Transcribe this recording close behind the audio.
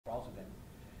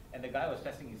and the guy was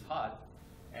testing his heart,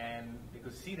 and they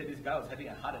could see that this guy was having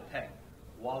a heart attack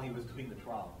while he was doing the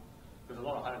trial. Because a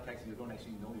lot of heart attacks, you don't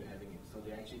actually know you're having it. So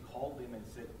they actually called him and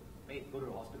said, hey, go to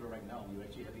the hospital right now, you're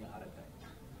actually having a heart attack.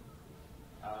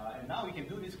 And now we can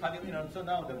do this cardiac, so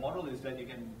now the model is that you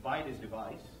can buy this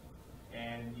device,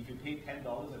 and if you pay $10,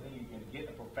 I think you can get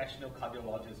a professional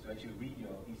cardiologist to actually read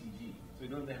your ECG. So you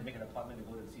don't have to make an appointment to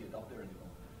go to see a doctor anymore.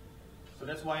 So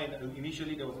that's why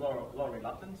initially there was a lot of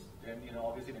reluctance. And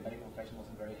obviously the medical profession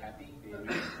wasn't very happy.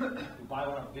 To buy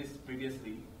one of this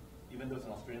previously, even though it's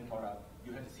an Australian product,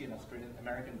 you had to see an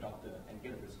American doctor and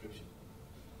get a prescription.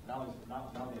 Now they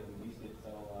have released it, so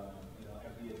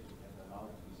FDA has allowed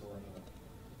it to be sold anyway.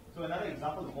 So another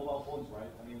example is mobile phones,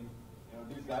 right? I mean,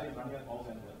 this guy is running a call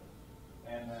center,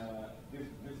 and this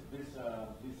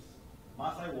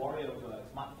Maasai warrior with a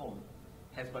smartphone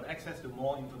has got access to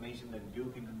more information than Bill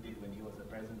Clinton did when he was the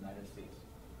president of the United States.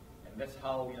 And that's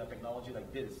how technology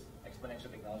like this, exponential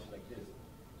technology like this,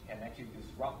 can actually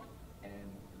disrupt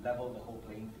and level the whole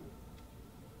playing field.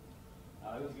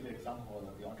 I'll just give you an example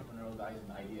of the entrepreneurial guy is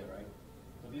an idea, right?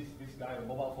 So this guy, a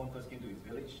mobile phone first came to his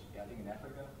village, I think in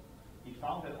Africa. He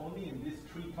found that only in this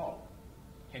treetop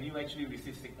can you actually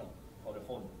receive signal for the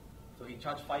phone. So he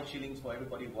charged 5 shillings for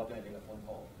everybody who walked in and made a phone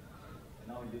call. And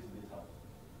now he lives in this house.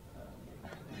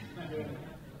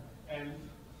 And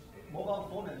mobile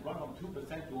phone has gone from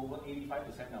 2% to over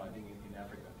 85% now, I think, in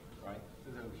Africa, right?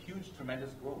 So there's a huge,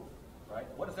 tremendous growth, right?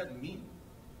 What does that mean?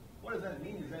 What does that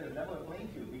mean is that a level playing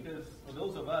field, because for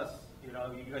those of us, you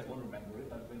guys won't remember it,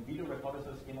 but when video recorders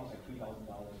first came out like $3,000,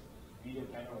 video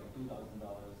camera like $2,000,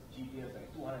 GPS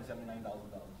like $279,000.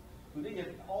 Today, you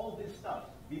have all this stuff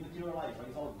dematerialized, right?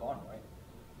 It's all gone, right?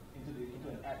 Into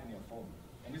an app in your phone.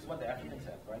 And this is what the Africans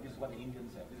have, right? This is what the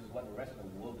Indians have. This is what the rest of the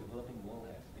world, developing world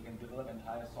has. They can develop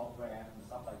entire software apps and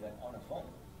stuff like that on a phone.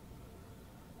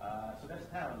 So that's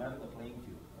kind of a level playing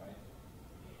field, right?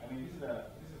 I mean, this is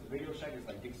Radio Shack is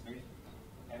like Dick Smith,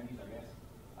 Andy's, I guess.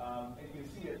 And you can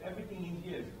see that everything in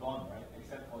here is gone, right?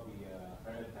 Except for the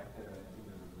fire detector and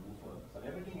the woofer. But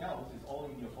everything else is all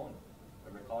in your phone.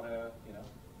 The recorder,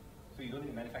 So you don't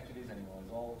need to manufacture this anymore.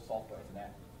 It's all software, it's an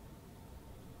app.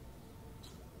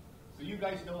 So you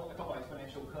guys know, I talk about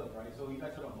exponential curve, right? So you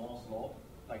guys heard of Moore's law,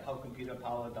 like how computer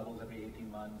power doubles every 18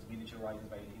 months, miniaturizes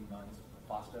by 18 months,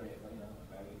 faster,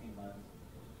 by 18 months.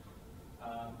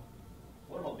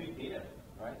 What about big data,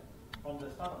 right? From the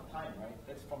start of time, right?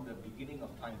 That's from the beginning of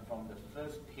time, from the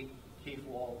first cave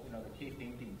wall, the cave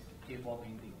wall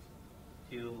paintings,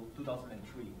 till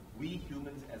 2003. We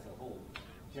humans as a whole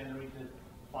generated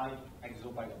 5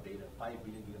 exabytes of data, 5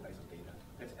 billion gigabytes of data.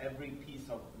 That's every piece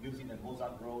of music that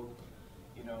Mozart wrote,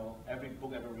 every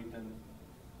book ever written.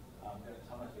 That's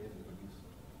how much data we produce.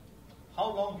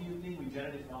 How long do you think we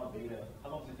generate this amount of data? How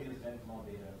long does it take us to generate this amount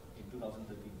of data in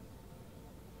 2013?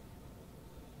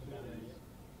 2 days.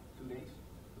 2 days?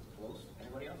 That's close.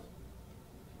 Anybody else?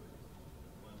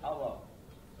 How about?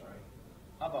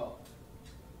 How about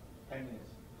 10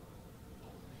 minutes?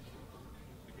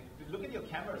 Okay. Look at your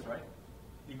cameras, right?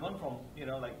 You've gone from, I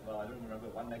don't remember,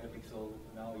 1 megapixel,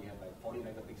 now you have like 40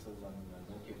 megapixels on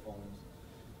Nokia phones.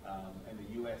 And the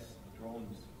US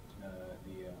drones,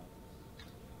 the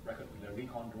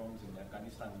recon drones in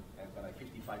Afghanistan have got like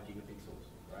 55 gigapixels,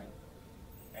 right?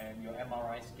 And your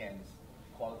MRI scans,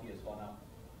 quality has gone up.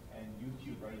 And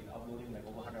YouTube, right, is uploading like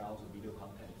over 100 hours of video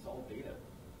content. It's all data.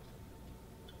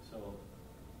 So,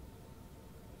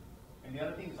 and the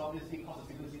other thing is obviously cost of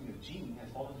sequencing your gene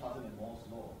has fallen faster than Moore's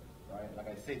law, right? Like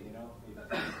I said,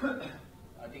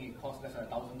 I think it costs less than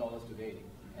 $1,000 today.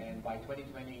 And by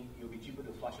 2020, it'll be cheaper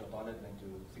to flush your toilet than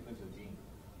to sequence your gene.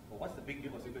 But what's the big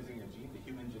deal of sequencing your gene? The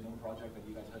Human Genome Project that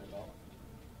you guys heard about?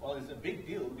 Well, it's a big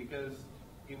deal because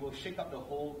it will shake up the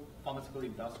whole pharmaceutical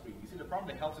industry. You see, the problem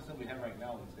with the health system we have right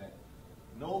now is that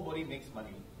nobody makes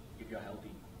money if you're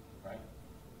healthy, right?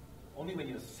 Only when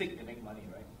you're sick they make money,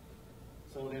 right?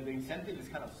 So the incentive is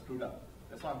kind of screwed up.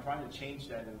 That's why I'm trying to change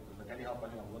that with the telehealth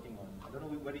project I'm working on. I don't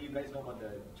know whether you guys know about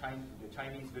the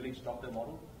Chinese village doctor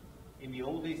model. In the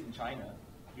old days in China,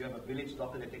 you have a village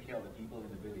doctor that takes care of the people in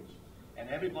the village. And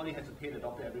everybody has to pay the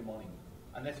doctor every morning,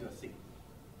 unless you're sick.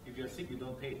 If you're sick, you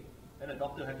don't pay. Then the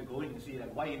doctor has to go in and see,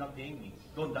 like, why are you not paying me?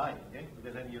 Don't die, okay?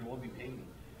 Because then you won't be paying me.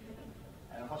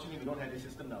 And unfortunately, we don't have this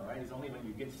system now, right? It's only when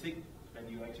you get sick that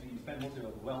you spend most of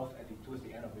your wealth towards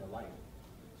the end of your life.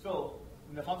 So,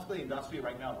 in the pharmaceutical industry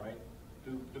right now, right,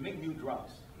 to make new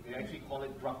drugs, they actually call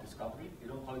it drug discovery. They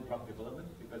don't call it drug development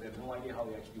because they have no idea how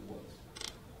it actually works.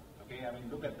 Okay, I mean,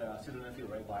 look at the sildenafil,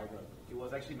 right, Viagra. It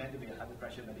was actually meant to be a high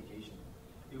pressure medication.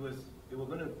 They were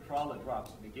going to trial the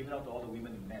drugs, and they gave it out to all the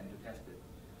women and men to test it.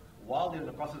 while they were in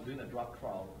the process of doing a drug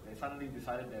trial, they suddenly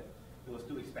decided that it was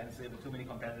too expensive, too many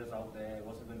competitors out there, it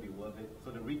wasn't going to be worth it,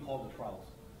 so they recalled the trials.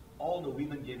 All the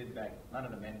women gave it back, none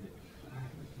of the men did.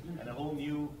 And a whole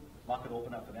new market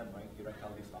opened up for them, right?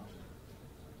 Erectile dysfunction.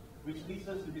 Which leads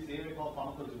us to this area called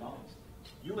pharmacogenomics.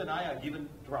 You and I are given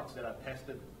drugs that are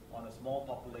tested on a small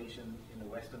population in the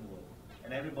Western world,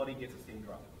 and everybody gets the same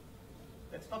drug.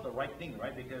 That's not the right thing,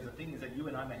 right? Because the thing is that you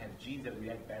and I may have genes that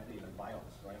react badly, like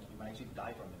BIOS, right? You might actually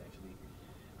die from it, actually,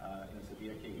 in a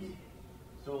severe case.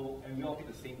 So, and we all get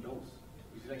the same dose,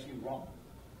 which is actually wrong.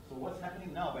 So what's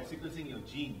happening now by sequencing your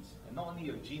genes, and not only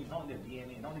your genes, not only your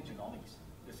DNA, not only genomics,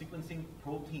 they're sequencing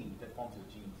protein that forms your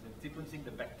genes, they're sequencing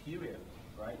the bacteria,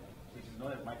 right, which is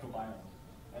known as microbiome.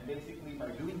 And basically, by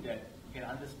doing that, you can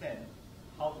understand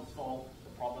how to solve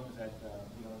the problems that, the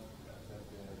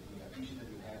issues that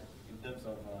you have in terms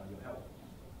of your health.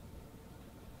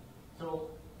 So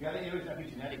the other area is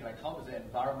epigenetic, like how does the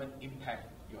environment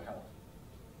impact your health?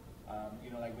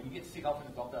 Like when you get sick, often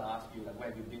the doctor asks you, like,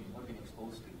 where have you been? What have you been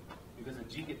exposed to? Because a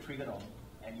gene gets triggered on,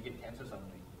 and you get cancer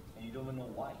suddenly, and you don't even know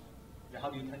why. Then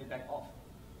how do you turn it back off?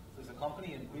 So there's a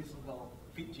company in Queensland called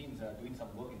Fit Genes doing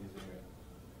some work in this area.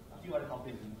 A few other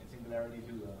companies in Singularity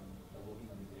too are working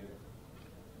on this area.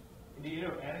 In the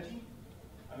area of energy,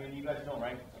 I mean, you guys know,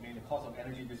 right? I mean, the cost of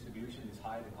energy distribution is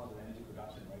high, the cost of energy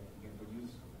production, right? You can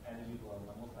produce energy for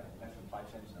almost like less than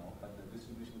 5 cents now, but the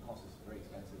distribution cost is very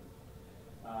expensive.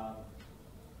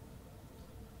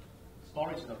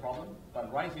 Storage is a problem,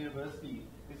 but Rice University,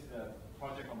 this is a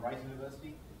project from Rice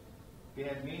University, they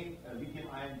have made a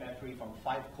lithium-ion battery from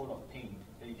 5 coat of paint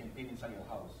that you can paint inside your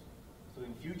house. So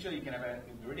in future, you can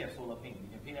you already have solar paint. You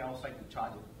can paint it outside to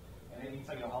charge it. And then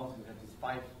inside your house, you have this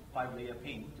five-layer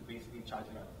paint to basically charge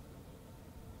it up.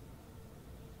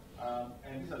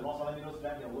 And this is a Los Alamitos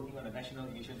lab. They're working on a national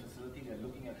aviation facility. They're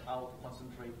looking at how to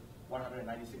concentrate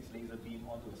 196 laser beam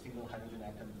onto a single hydrogen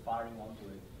atom, firing onto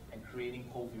it, and creating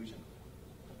cold fusion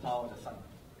to power the sun.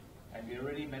 And we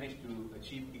already managed to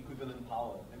achieve equivalent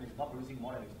power. I mean, it's not producing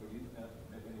more than it's producing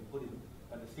than you put in,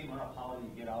 but the same amount of power that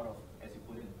you get out of as you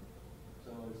put in.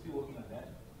 So we're still working on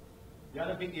that. The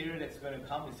other big area that's going to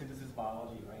come is synthesis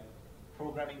biology, right?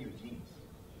 Programming your genes.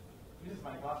 This is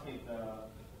my classmate,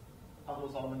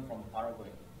 Pablo Solomon from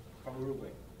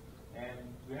Uruguay. And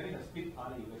we're having a split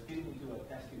party. We're splitting into a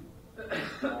test tube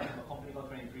from a company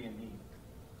called 23andMe.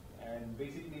 And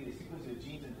basically, they sequence your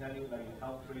genes and tell you like your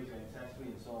health traits, your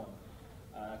ancestry, and so on.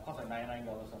 It costs like $99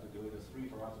 not to do it. It's free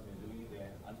for us. We've been doing it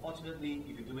there. Unfortunately,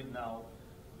 if you do it now,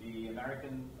 the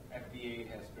American FDA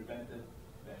has prevented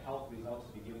the health results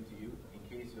to be given to you in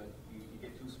case you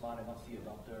get too smart and not see a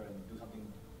doctor and do something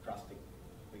drastic.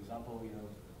 For example,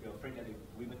 you're afraid that if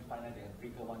women find out they have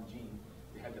BRCA1 gene,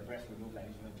 they have the breast removed like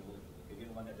Angelina Jolie. They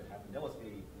didn't want that to happen. That was the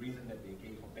reason that they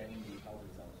gave for banning the health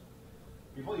results.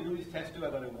 Before you do this test too,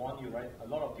 I've got to warn you, right? A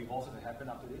lot of divorces have happened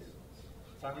after this.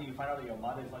 Suddenly you find out that your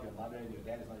mother is not your mother, and your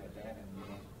dad is not your dad, and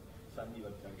suddenly you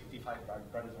have like 55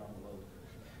 brothers around the world.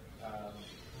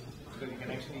 So you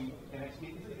can actually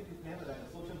it's never like a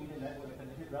social media network, and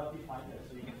it's relative finder,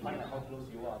 so you can find out how close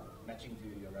you are matching to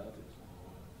your relatives.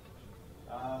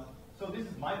 So this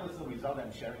is my personal result that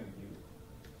I'm sharing with you.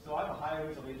 So I have a higher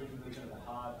risk of atrial fibrillation of the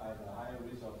heart, I have a higher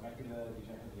risk of macular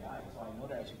degeneration of the eye, so I know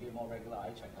that I should get more regular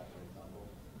eye checkup, for example.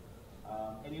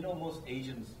 And most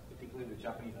Asians, particularly the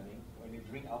Japanese, I think, when they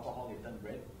drink alcohol, they turn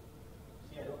red.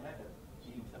 See, I don't have that.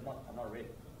 Geez, I'm not red.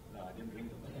 No, I didn't drink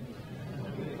them.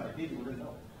 Even if I did, you wouldn't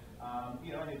know.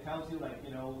 And it tells you like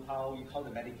how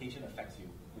the medication affects you,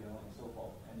 and so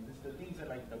forth. And this the things that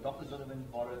like the doctors don't even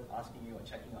bother asking you or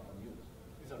checking up on you.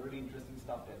 These are really interesting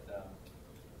stuff that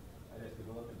is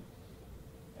developing.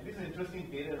 And this is interesting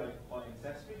data like on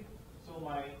ancestry. So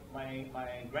my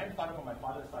grandfather from my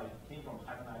father's side came from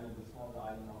Hainan Island, this small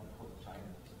island on the coast of China.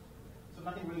 So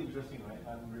nothing really interesting, right?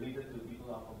 I'm related to people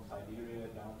from Siberia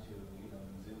down to New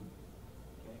Zealand.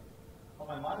 Okay. On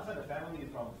my mother's side, the family is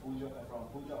from Fuzhou,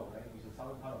 right, which is the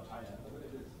southern part of China. But look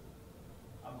at this.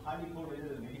 I'm highly correlated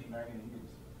with Native American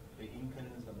Indians, the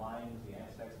Incans, the Mayans, the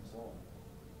Aztecs, and so on.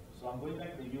 So I'm going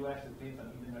back to the U.S. to claim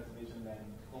some Indian reservation land,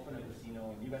 open a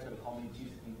casino, and you guys are the comedy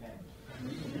chiefs in Penn.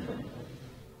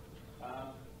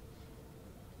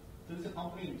 So this is a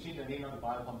company who changed the name of the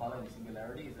biocompiler in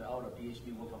Singularity. It's out of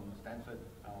PhD work from Stanford,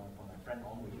 from my friend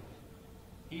Omri.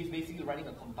 He's basically writing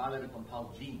a compiler to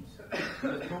compile genes.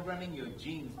 Because programming your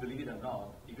genes, believe it or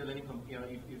not, if you're learning from,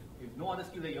 if no other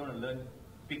skill that you want to learn,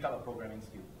 pick up a programming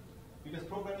skill. Because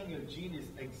programming your gene is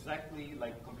exactly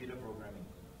like computer programming,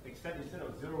 except instead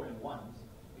of 0 and 1s,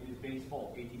 it is base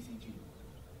 4, ATCG.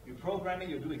 You program it,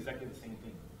 you do exactly the same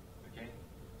thing. Okay?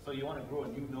 So you want to grow a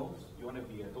new nose, you want to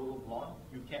be a total blonde,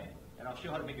 you can. and I'll show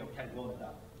you how to make your cat glow in the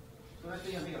dark. So let's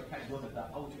say you make your cat glow in the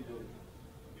dark. How would you do it?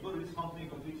 You go to this company,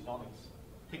 go to Genomics,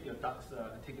 take your ducks,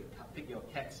 take your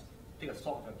cats, take a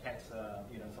swab of your cat's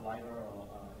saliva or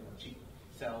cheek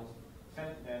cells, send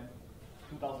it to them,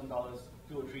 $2,000,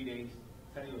 2 or 3 days,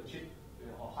 send you a chip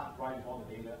or hard drive with all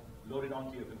the data, load it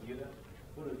onto your computer,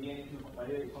 go to DNA2. By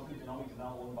the way, Complete Genomics is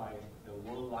now owned by the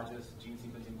world's largest gene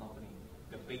sequencing company,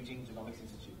 the Beijing Genomics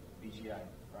Institute, BGI,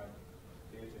 right?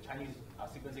 The Chinese are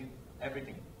sequencing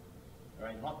everything,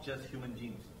 right? Not just human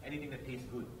genes, anything that tastes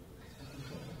good.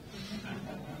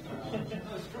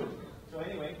 No, it's true. So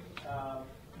anyway,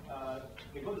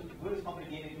 they go to this company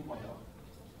DNA 2.0,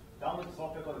 download the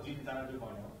software called Gene Designer 2.0,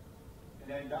 and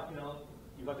then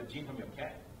you got the gene from your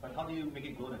cat. But how do you make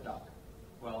it glow in the dark?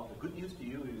 Well, the good news to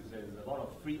you is there's a lot of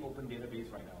free open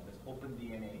database right now. There's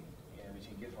OpenDNA, which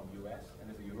you can get from US, and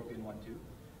there's a European one too.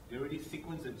 They already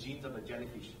sequence the genes of a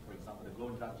jellyfish, for example, the glow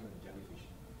in the dark gene of the jellyfish.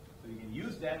 So you can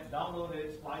use that, download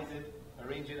it, splice it,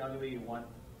 arrange it any way you want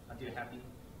until you're happy.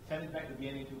 Send it back to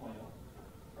DNA 2.0,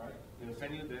 right? They'll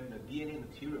send you then the DNA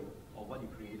material of what you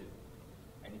created,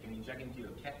 and you can inject into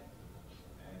your cat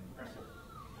and press it.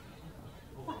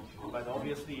 But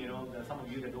obviously, there's some of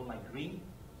you that don't like green,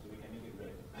 so we can make it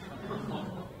red.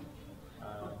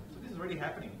 So this is already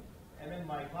happening. And then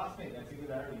my classmate at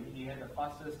Singularity, he had the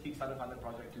fastest Kickstarter funded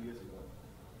project 2 years ago.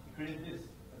 He created this,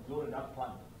 a glow-in-the-dark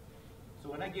plant. So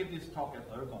when I gave this talk at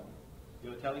Ergon, they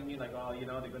were telling me like, they're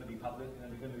going to be public,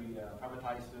 and they're going to be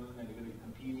privatized soon, and they're going to be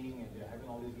competing, and they're having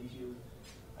all these issues.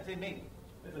 I said, mate,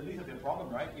 that's the least of their problem,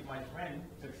 right? If my friend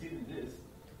succeeded in this,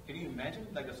 can you imagine?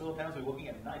 Like the solar panels are working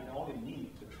at night, and all they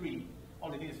need, the tree, all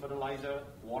they need is fertilizer,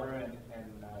 water, and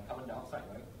carbon dioxide,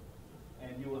 right?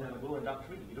 And you will have a glow-in-the-dark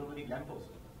tree. You don't really need lampposts.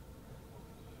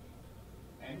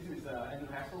 And this is Andrew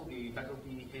Hassel, the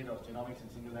faculty head of genomics and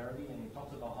Singularity, and he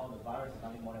talks about how the virus is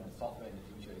nothing more than the software in the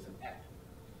future. It's an app,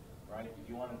 right? If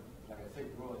you want to, like I said,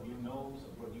 grow a new nose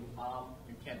or grow a new arm,